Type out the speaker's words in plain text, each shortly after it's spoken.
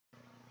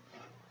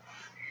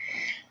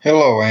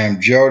Hello,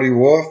 I'm Jody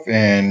Wolf,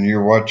 and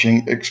you're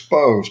watching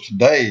Expoz.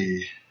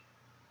 Today,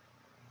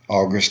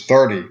 August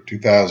 30,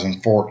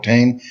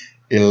 2014,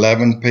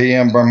 11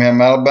 p.m., Birmingham,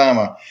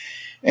 Alabama.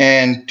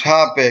 And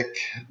topic,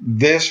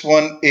 this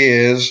one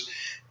is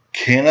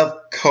Kenneth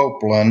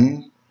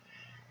Copeland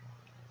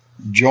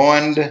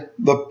joined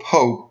the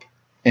Pope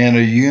in a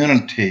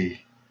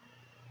unity.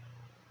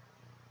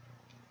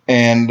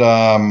 And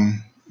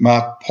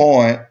my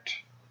point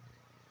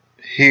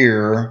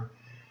here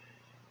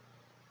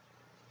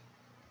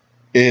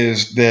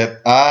is that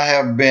I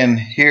have been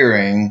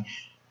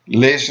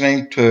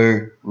listening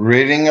to,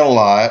 reading a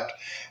lot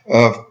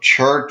of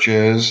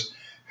churches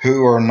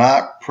who are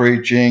not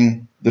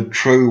preaching the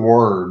true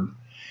word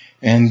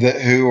and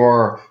who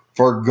are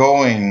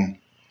forgoing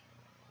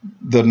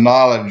the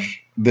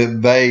knowledge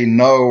that they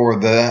know or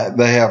that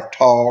they have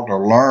taught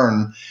or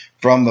learned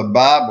from the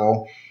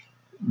Bible,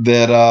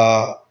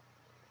 that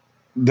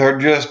they're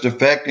just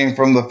defecting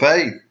from the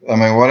faith. I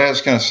mean, what else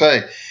can I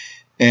say?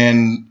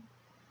 And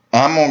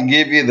I'm going to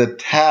give you the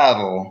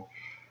title,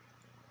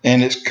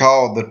 and it's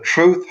called The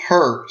Truth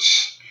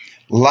Hurts,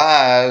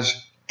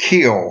 Lies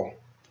Kill.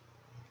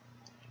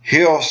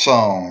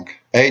 Hillsong,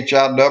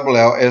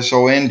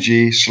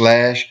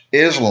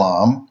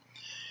 HILLSONG/Islam,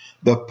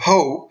 the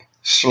Pope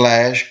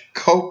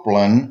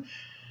 /Copeland,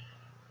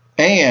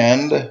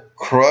 and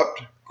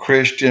corrupt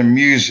Christian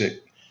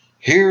music.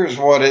 Here's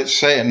what it's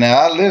saying. Now,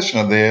 I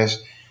listened to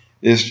this.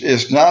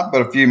 It's not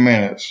but a few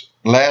minutes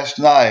last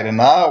night,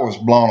 and I was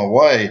blown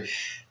away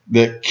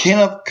that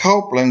Kenneth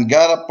Copeland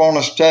got up on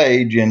a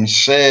stage and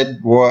said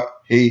what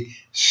he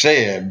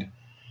said.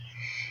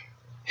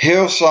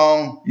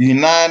 Hillsong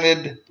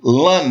United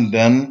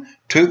London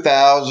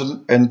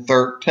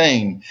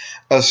 2013.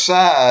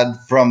 Aside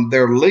from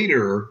their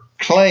leader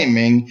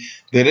claiming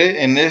that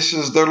and this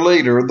is their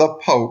leader, the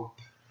Pope,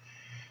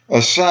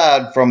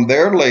 aside from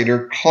their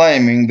leader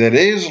claiming that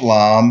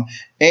Islam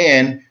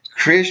and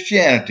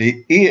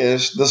Christianity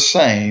is the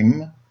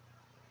same,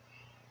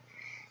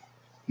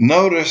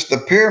 notice the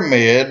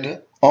pyramid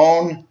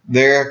on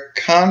their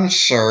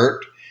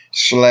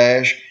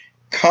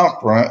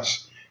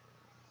concert/conference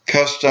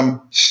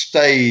custom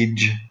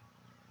stage.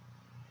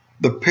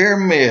 The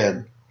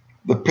pyramid,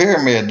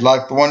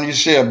 like the one you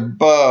see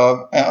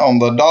above on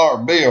the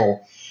dollar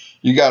bill,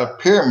 you got a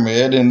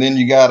pyramid, and then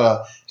you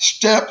got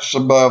steps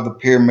above the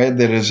pyramid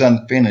that is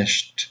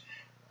unfinished.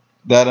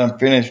 That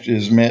unfinished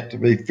is meant to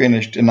be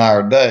finished in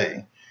our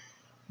day.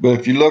 But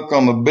if you look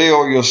on the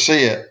bill, you'll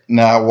see it.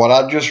 Now, what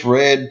I just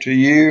read to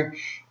you,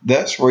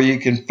 that's where you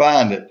can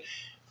find it.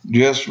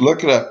 Just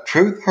look it up.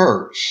 Truth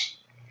Hurts.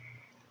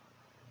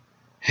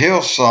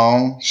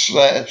 Hillsong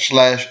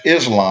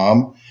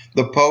 /Islam,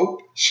 the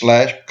Pope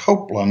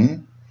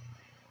 /Copeland.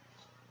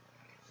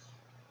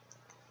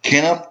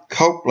 Kenneth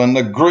Copeland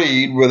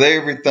agreed with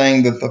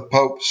everything that the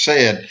Pope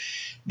said.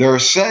 They're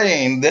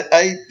saying that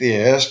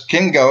atheists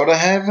can go to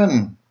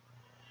heaven.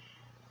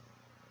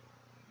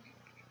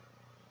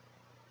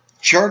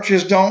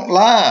 Churches don't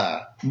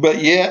lie,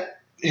 but yet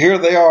here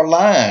they are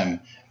lying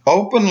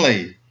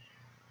openly.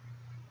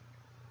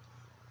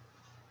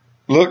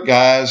 Look,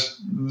 guys,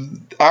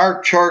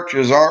 our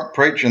churches aren't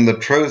preaching the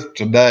truth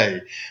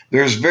today.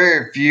 There's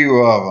very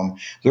few of them.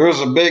 There's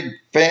a big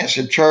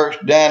fancy church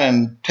down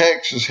in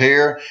Texas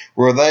here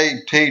where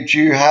they teach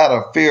you how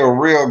to feel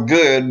real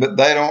good, but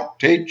they don't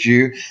teach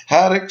you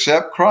how to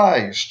accept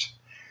Christ.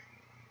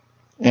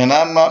 And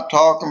I'm not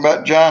talking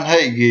about John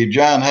Hagee.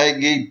 John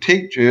Hagee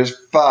teaches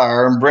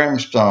fire and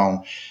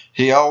brimstone.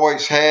 He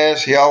always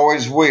has, he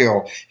always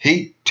will.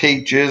 He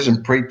teaches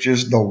and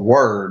preaches the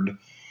word,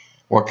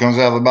 what comes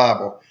out of the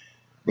Bible.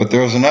 But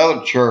there's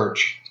another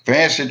church,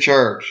 fancy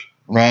church,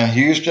 around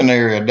Houston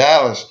area,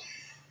 Dallas,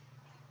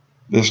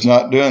 that's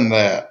not doing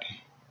that.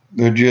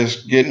 They're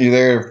just getting you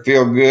there to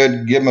feel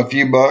good, give them a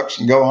few bucks,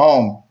 and go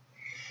home.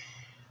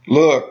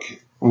 Look,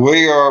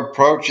 we are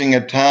approaching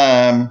a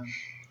time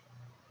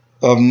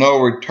of no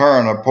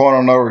return, a point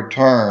of no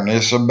return.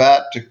 It's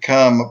about to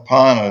come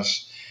upon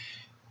us.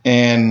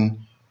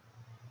 And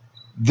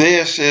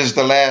this is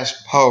the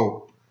last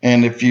pope.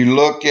 And if you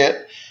look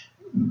at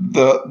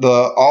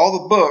all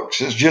the books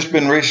that's just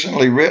been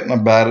recently written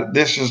about it,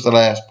 this is the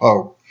last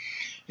pope.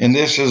 And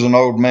this is an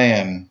old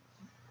man.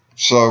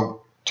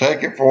 So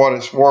take it for what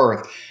it's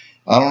worth.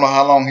 I don't know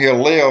how long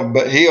he'll live,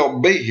 but he'll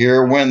be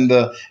here when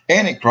the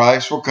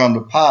Antichrist will come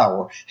to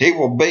power. He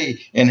will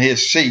be in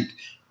his seat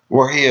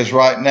where he is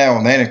right now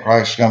when the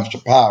Antichrist comes to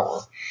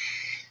power.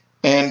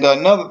 And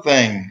another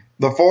thing,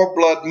 the 4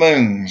 blood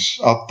moons.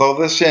 I'll throw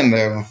this in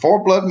there. The 4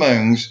 blood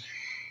moons.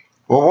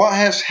 Well, what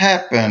has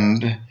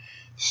happened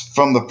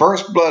from the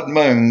first blood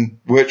moon,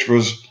 which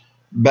was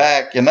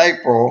back in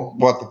April,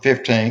 the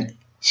 15th,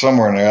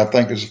 somewhere in there, I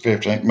think it's the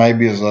 15th,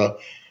 maybe it's the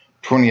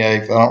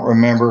 28th, I don't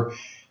remember.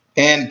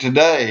 And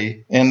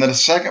today, in the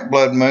second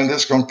blood moon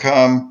that's going to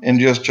come in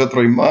just 2 or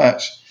 3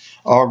 months,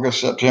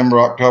 August, September,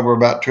 October,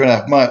 about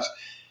 2.5 months,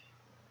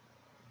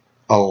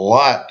 a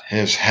lot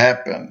has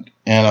happened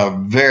in a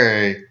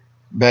very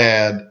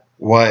bad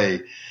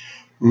way.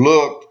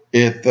 Look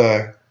at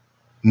the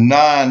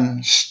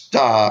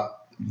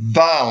non-stop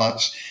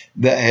violence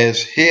that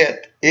has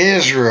hit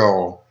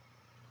Israel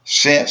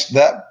since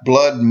that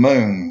blood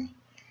moon.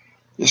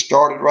 It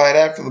started right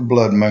after the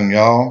blood moon,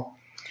 y'all.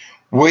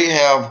 We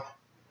have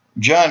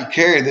John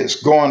Kerry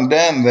that's going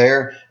down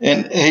there,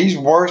 and he's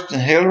worse than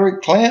Hillary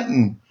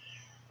Clinton.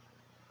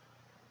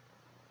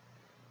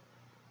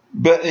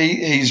 But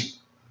he's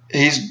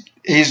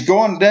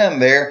going down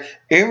there.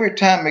 Every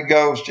time he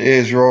goes to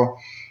Israel,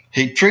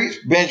 he treats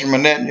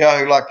Benjamin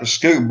Netanyahu like a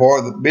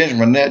schoolboy that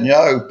Benjamin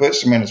Netanyahu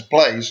puts him in his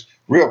place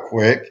real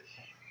quick.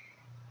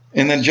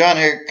 And then John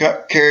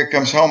Kerry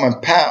comes home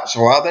and pouts a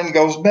while, then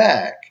goes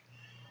back.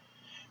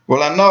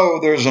 Well, I know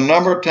there's a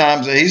number of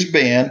times that he's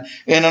been,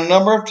 and a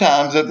number of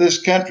times that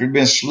this country has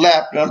been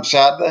slapped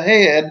upside the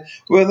head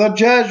with a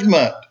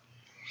judgment.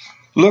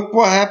 Look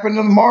what happened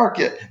to the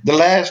market the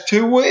last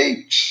 2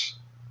 weeks.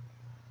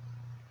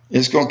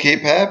 It's going to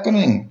keep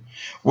happening.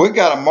 We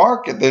got a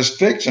market that's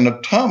fixing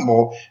to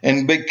tumble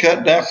and be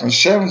cut down from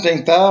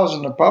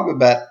 17,000 to probably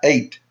about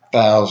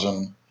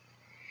 8,000.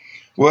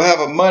 We'll have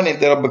a money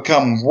that'll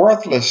become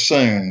worthless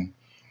soon.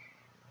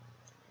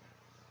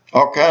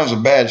 All kinds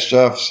of bad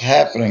stuff's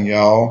happening,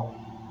 y'all.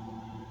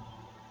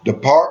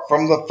 Depart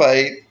from the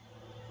faith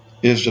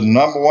is the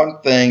number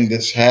one thing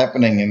that's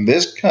happening in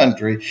this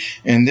country.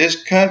 In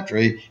this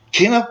country,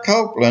 Kenneth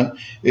Copeland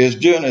is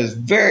doing his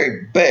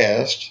very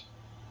best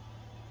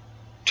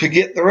to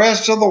get the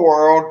rest of the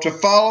world to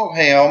follow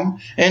him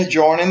and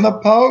join in the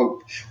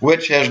Pope,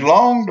 which has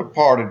long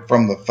departed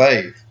from the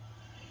faith.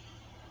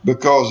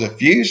 Because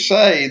if you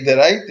say that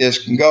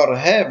atheists can go to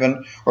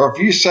heaven, or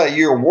if you say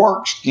your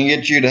works can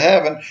get you to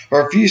heaven,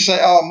 or if you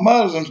say all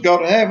Muslims go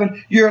to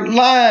heaven, you're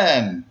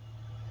lying.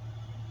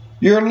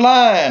 You're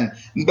lying.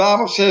 The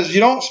Bible says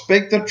you don't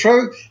speak the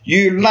truth,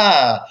 you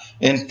lie.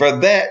 And for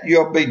that,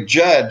 you'll be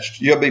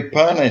judged. You'll be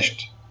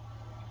punished.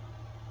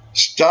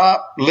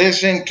 Stop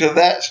listening to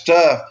that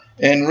stuff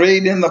and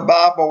read in the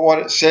Bible what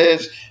it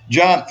says.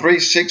 John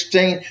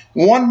 3:16,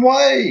 one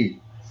way.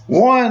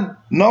 One,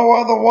 no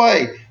other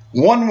way.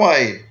 One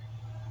way.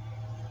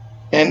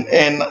 And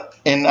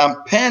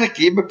I'm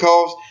panicky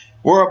because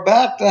we're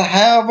about to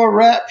have a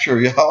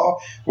rapture,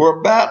 y'all. We're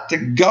about to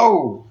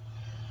go.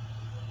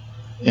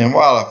 And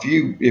while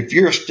if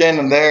you're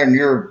standing there and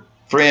your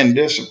friend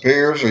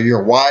disappears, or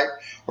your wife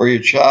or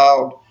your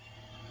child,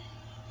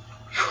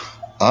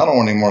 I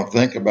don't even want to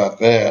think about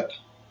that.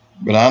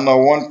 But I know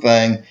one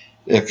thing.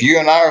 If you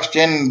and I are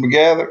standing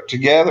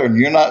together and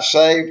you're not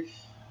saved,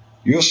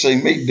 you'll see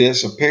me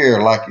disappear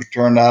like you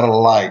turned out a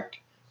light.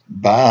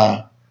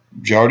 Bye.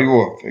 Jody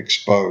Wolf,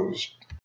 Expoz.